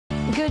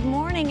Good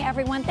morning,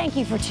 everyone. Thank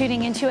you for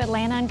tuning into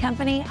Atlanta &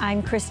 Company.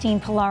 I'm Christine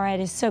Pullara. It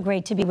is so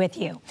great to be with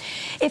you.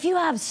 If you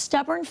have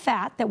stubborn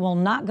fat that will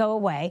not go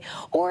away,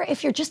 or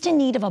if you're just in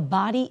need of a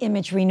body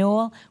image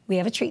renewal, we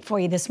have a treat for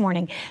you this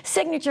morning.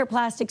 Signature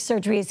Plastic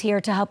Surgery is here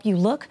to help you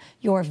look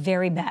your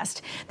very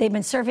best. They've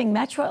been serving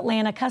Metro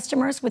Atlanta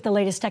customers with the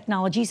latest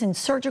technologies in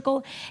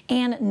surgical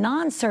and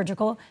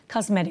non-surgical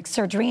cosmetic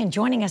surgery. And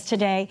joining us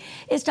today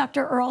is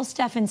Dr. Earl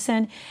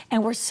Stephenson.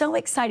 And we're so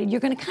excited.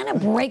 You're going to kind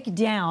of break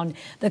down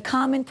the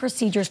common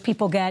procedures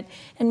people get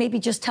and maybe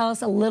just tell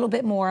us a little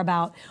bit more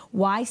about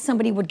why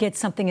somebody would get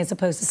something as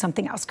opposed to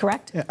something else,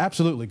 correct? Yeah,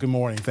 absolutely. Good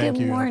morning. Thank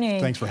you. Good morning.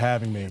 Thanks for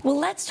having me. Well,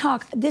 let's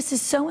talk. This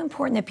is so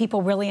important that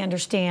people really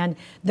understand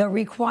the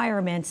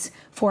requirements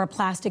for a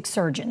plastic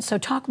surgeon. So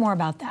talk more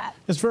about that.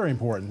 It's very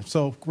important.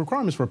 So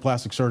requirements for a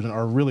plastic surgeon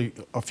are really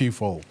a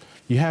few-fold.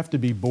 You have to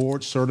be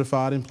board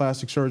certified in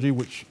plastic surgery,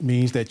 which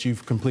means that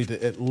you've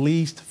completed at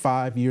least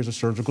 5 years of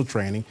surgical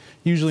training,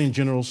 usually in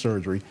general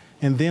surgery,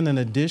 and then an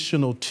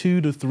additional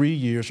 2 to 3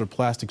 years of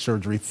plastic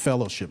surgery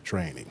fellowship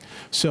training.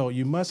 So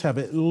you must have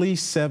at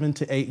least 7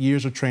 to 8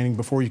 years of training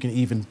before you can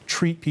even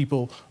treat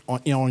people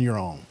on your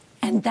own.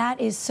 And that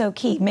is so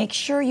key. Make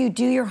sure you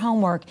do your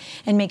homework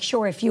and make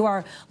sure if you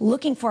are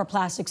looking for a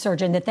plastic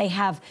surgeon that they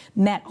have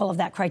met all of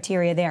that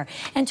criteria there.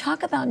 And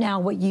talk about now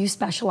what you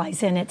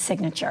specialize in at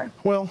Signature.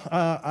 Well,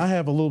 I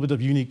have a little bit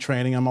of unique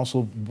training. I'm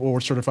also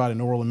board certified in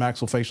oral and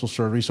maxillofacial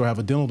surgery, so I have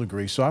a dental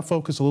degree. So I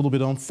focus a little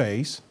bit on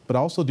face, but I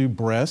also do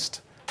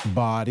breast,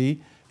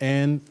 body,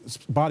 and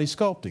body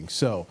sculpting.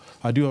 So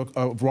I do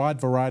a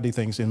wide variety of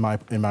things in my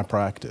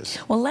practice.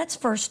 Well, let's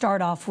first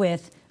start off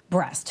with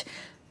breast.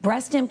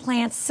 Breast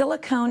implants,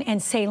 silicone,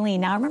 and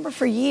saline. Now, I remember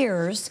for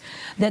years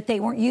that they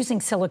weren't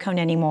using silicone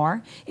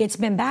anymore. It's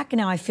been back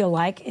now, I feel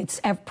like. It's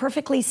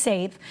perfectly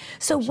safe.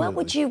 So Absolutely. What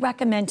would you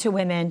recommend to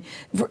women?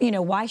 You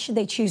know, why should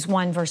they choose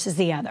one versus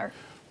the other?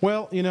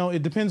 Well, you know,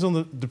 it depends on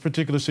the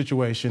particular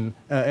situation.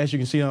 As you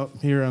can see out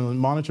here on the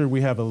monitor,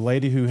 we have a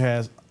lady who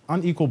has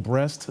unequal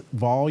breast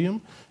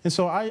volume. And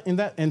so in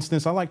that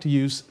instance, I like to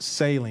use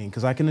saline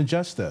because I can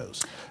adjust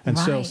those. And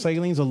so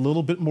saline's a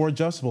little bit more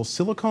adjustable.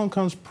 Silicone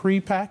comes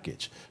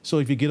pre-packaged. So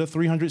if you get a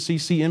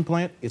 300cc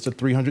implant, it's a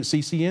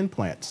 300cc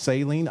implant.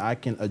 Saline, I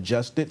can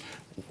adjust it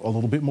a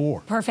little bit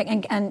more. Perfect.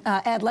 And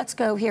Ed, let's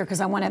go here because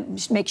I want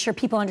to make sure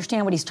people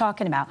understand what he's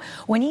talking about.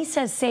 When he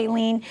says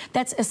saline,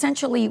 that's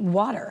essentially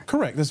water.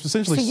 Correct. That's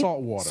essentially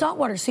salt water. Salt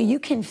water. So you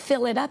can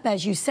fill it up,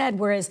 as you said,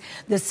 whereas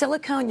the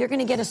silicone, you're going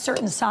to get a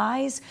certain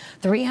size,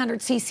 300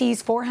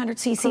 cc's, 400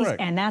 cc's,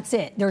 correct. And that's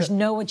it. There's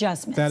no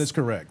adjustments. That is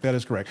correct. That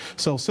is correct.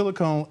 So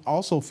silicone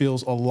also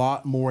feels a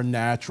lot more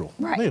natural.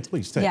 Right. Yeah,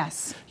 please take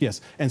Yes. it.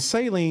 Yes. And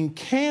saline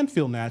can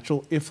feel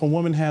natural if a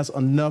woman has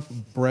enough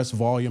breast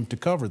volume to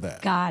cover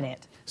that. Got it.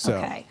 So,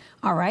 okay.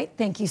 All right.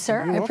 Thank you,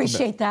 sir. I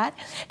appreciate that.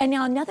 And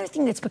now another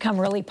thing that's become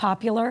really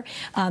popular,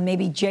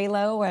 maybe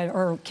J-Lo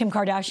or Kim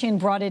Kardashian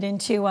brought it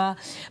into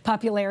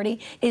popularity,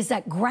 is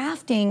that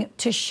grafting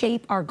to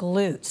shape our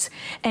glutes.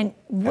 And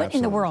what Absolutely.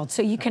 in the world?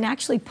 So you can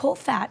actually pull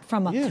fat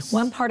from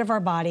one part of our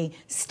body,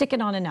 stick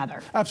it on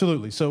another.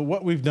 Absolutely. So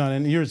what we've done,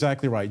 and you're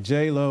exactly right,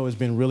 J-Lo has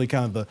been really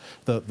kind of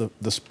the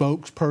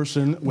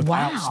spokesperson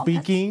without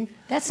speaking.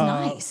 That's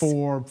nice.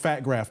 For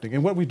fat grafting.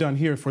 And what we've done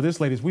here for this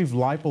lady is we've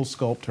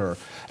liposculpted her.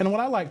 And what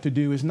I like to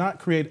do is not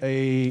create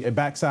a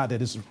backside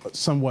that is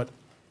somewhat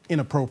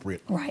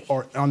inappropriate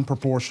or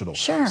unproportional.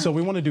 Sure. So what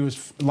we want to do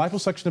is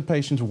liposuction the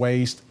patient's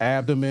waist,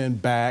 abdomen,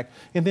 back,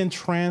 and then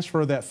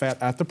transfer that fat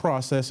after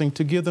processing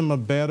to give them a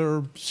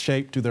better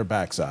shape to their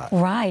backside.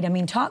 Right. I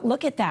mean,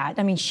 look at that.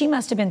 I mean, she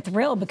must have been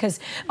thrilled because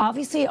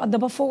obviously the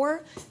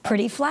before,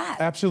 pretty flat.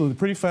 Absolutely.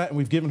 Pretty flat, and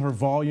we've given her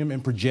volume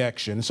and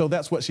projection. So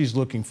that's what she's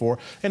looking for.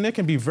 And it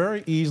can be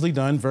very easily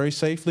done, very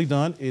safely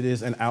done. It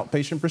is an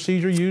outpatient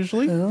procedure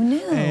usually. Who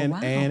knew?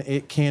 And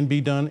it can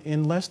be done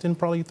in less than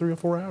probably 3 or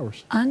 4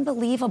 hours.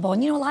 Unbelievable.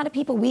 And you know, a lot of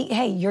people,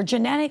 hey, your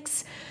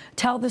genetics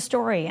tell the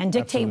story and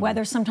dictate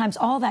whether sometimes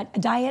all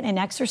that diet and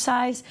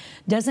exercise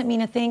doesn't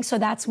mean a thing. So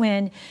that's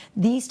when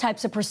these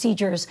types of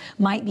procedures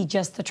might be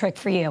just the trick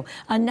for you.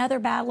 Another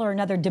battle or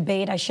another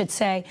debate, I should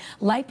say,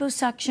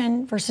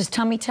 liposuction versus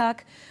tummy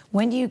tuck.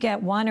 When do you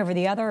get one over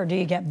the other, or do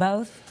you get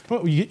both?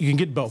 Well, you can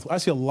get both. I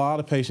see a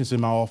lot of patients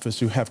in my office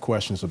who have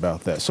questions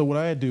about that. So what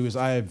I do is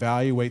I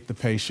evaluate the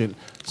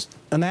patient's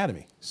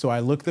anatomy. So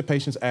I look at the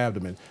patient's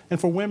abdomen. And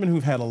for women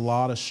who've had a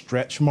lot of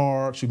stretch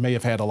marks, who may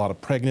have had a lot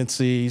of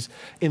pregnancies,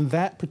 in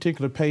that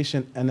particular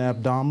patient, an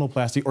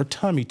abdominoplasty or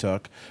tummy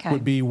tuck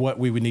would be what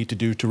we would need to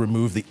do to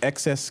remove the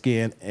excess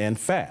skin and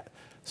fat.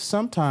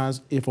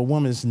 Sometimes if a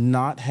woman's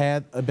not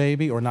had a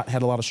baby or not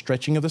had a lot of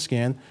stretching of the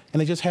skin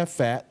and they just have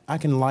fat, I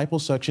can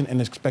liposuction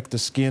and expect the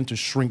skin to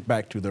shrink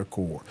back to their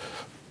core.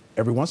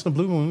 Every once in a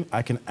blue moon,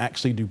 I can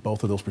actually do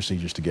both of those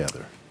procedures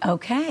together.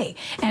 Okay.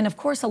 And of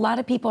course, a lot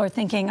of people are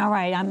thinking, all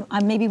right, I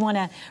maybe want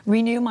to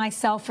renew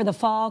myself for the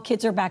fall.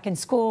 Kids are back in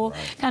school.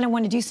 Kind of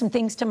want to do some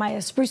things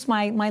to spruce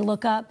my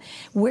look up.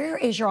 Where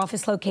is your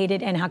office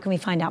located and how can we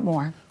find out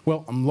more?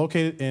 Well, I'm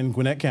located in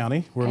Gwinnett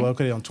County. We're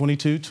located on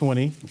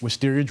 2220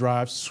 Wisteria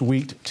Drive,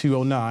 Suite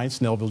 209,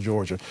 Snellville,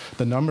 Georgia.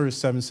 The number is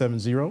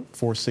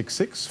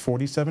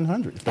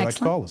 770-466-4700 if they'd like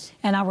to call us.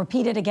 And I'll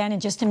repeat it again in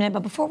just a minute.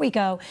 But before we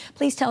go,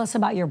 please tell us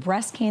about your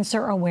breast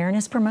cancer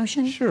awareness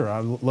promotion. Sure,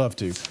 I'd love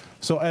to.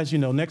 So as you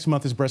know, next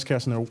month is Breast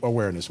Cancer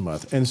Awareness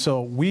Month. And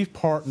so we've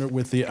partnered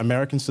with the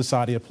American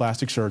Society of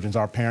Plastic Surgeons,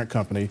 our parent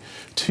company,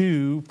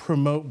 to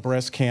promote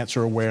breast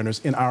cancer awareness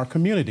in our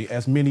community,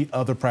 as many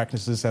other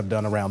practices have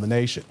done around the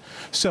nation.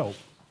 So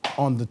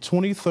on the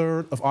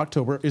 23rd of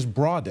October is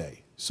Bra Day.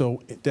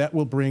 So that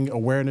will bring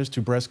awareness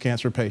to breast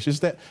cancer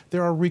patients that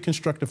there are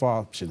reconstructive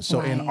options.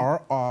 So in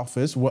our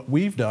office, what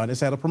we've done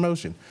is had a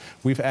promotion.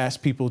 We've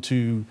asked people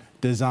to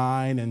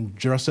design and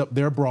dress up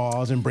their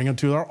bras and bring them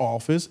to our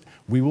office.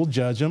 We will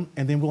judge them,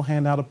 and then we'll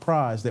hand out a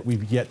prize that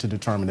we've yet to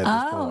determine at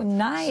this point. Oh,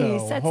 nice.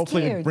 So that's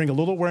hopefully cute. Bring a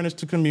little awareness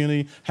to the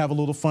community, have a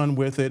little fun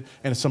with it,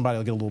 and somebody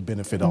will get a little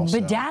benefit also.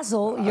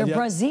 Bedazzle your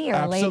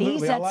brassiere,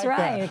 ladies. That's like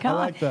right. That. Come I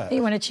like on. that.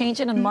 You want to change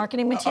it on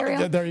marketing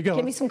material? There you go.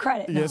 Give me some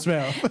credit. Yes,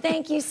 ma'am.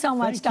 Thank you so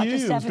much, Thank Dr. you.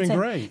 Stephenson. It's been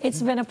great.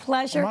 It's been a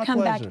pleasure. My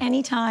Come pleasure. back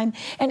anytime.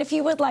 And if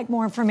you would like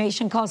more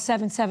information, call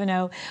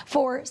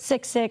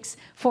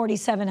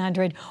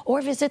 770-466-4700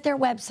 or visit their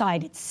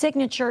website at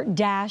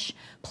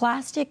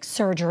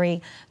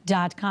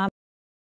signature-plasticsurgery.com.